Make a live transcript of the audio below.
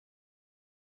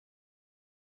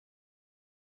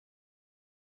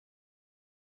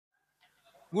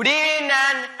Good evening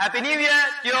and Happy New Year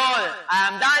to you all.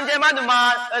 I am Darshana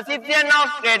Suraweera, a citizen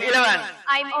of grade 11.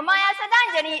 I am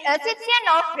Darshana, a citizen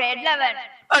of grade 11.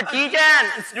 A teacher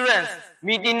and students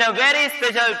meet in a very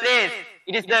special place.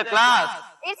 It is the class.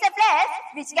 It's a place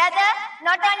which gathers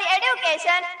not only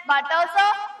education but also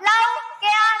love,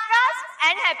 care, trust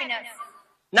and happiness.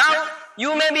 Now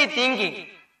you may be thinking,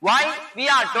 why we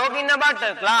are talking about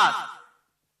the class?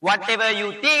 Whatever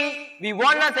you think, we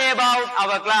want to say about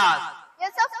our class.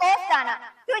 Yes, of course, Dana.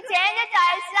 To change a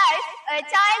child's life, a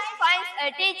child finds a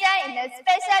teacher in a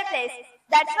special place.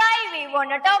 That's why we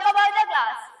want to talk about the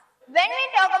class. When we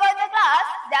talk about the class,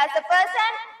 there's a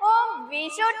person whom we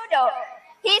should talk.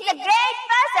 He's a great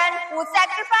person who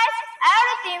sacrificed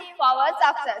everything for our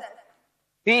success.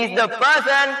 He is the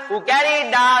person who carried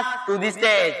us to this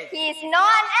stage. He is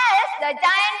known as the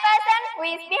giant person who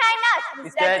is behind us,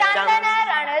 Mr. Chandana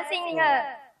Runner Singer.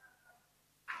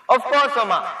 Of course,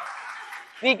 Oma.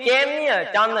 We came near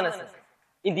Chandana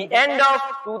in the end of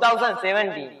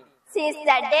 2017. Since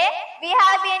that day, we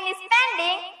have been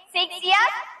spending 6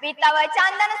 years with our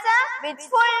Chandana sir, which is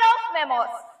full of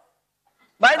memories.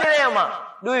 By the way,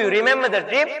 Amma, do you remember the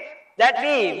trip that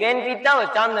we went with our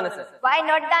Chandana sir? Why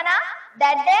not, Dana?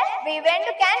 That day, we went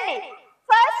to Kandy.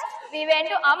 First, we went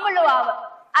to Ambuluava.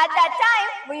 At that time,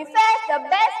 we faced the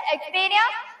best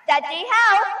experience that we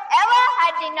have ever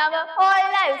had in our whole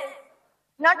lives.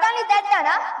 Not only that,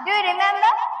 Dana, do you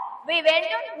remember? We went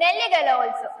to Nelligala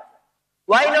also.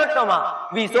 Why not, Amma?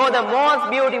 We saw the most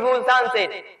beautiful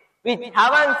sunset, which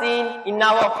haven't seen in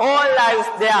our whole lives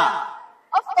there.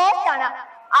 Of course, Dana.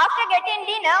 After getting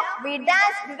dinner, we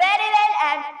danced very well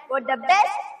and got the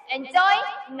best enjoy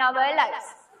in our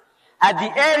lives. At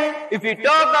the end, if we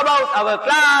talk about our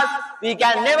class, we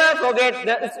can never forget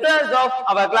the students of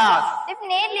our class.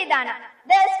 Definitely, Dana.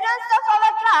 The students of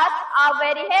our class are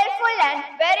very helpful and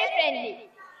very friendly.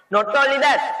 Not only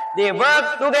that, they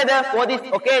work together for this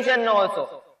occasion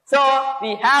also. So,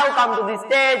 we have come to this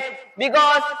stage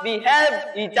because we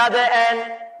helped each other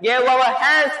and gave our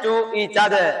hands to each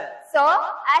other. So,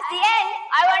 at the end,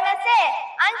 I want to say,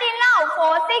 until now,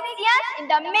 for 6 years, in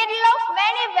the middle of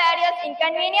many various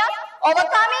inconveniences,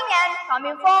 overcoming and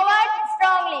coming forward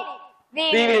strongly,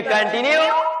 we will continue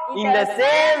in the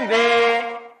same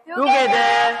way,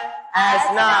 together as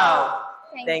now.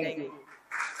 Thank you.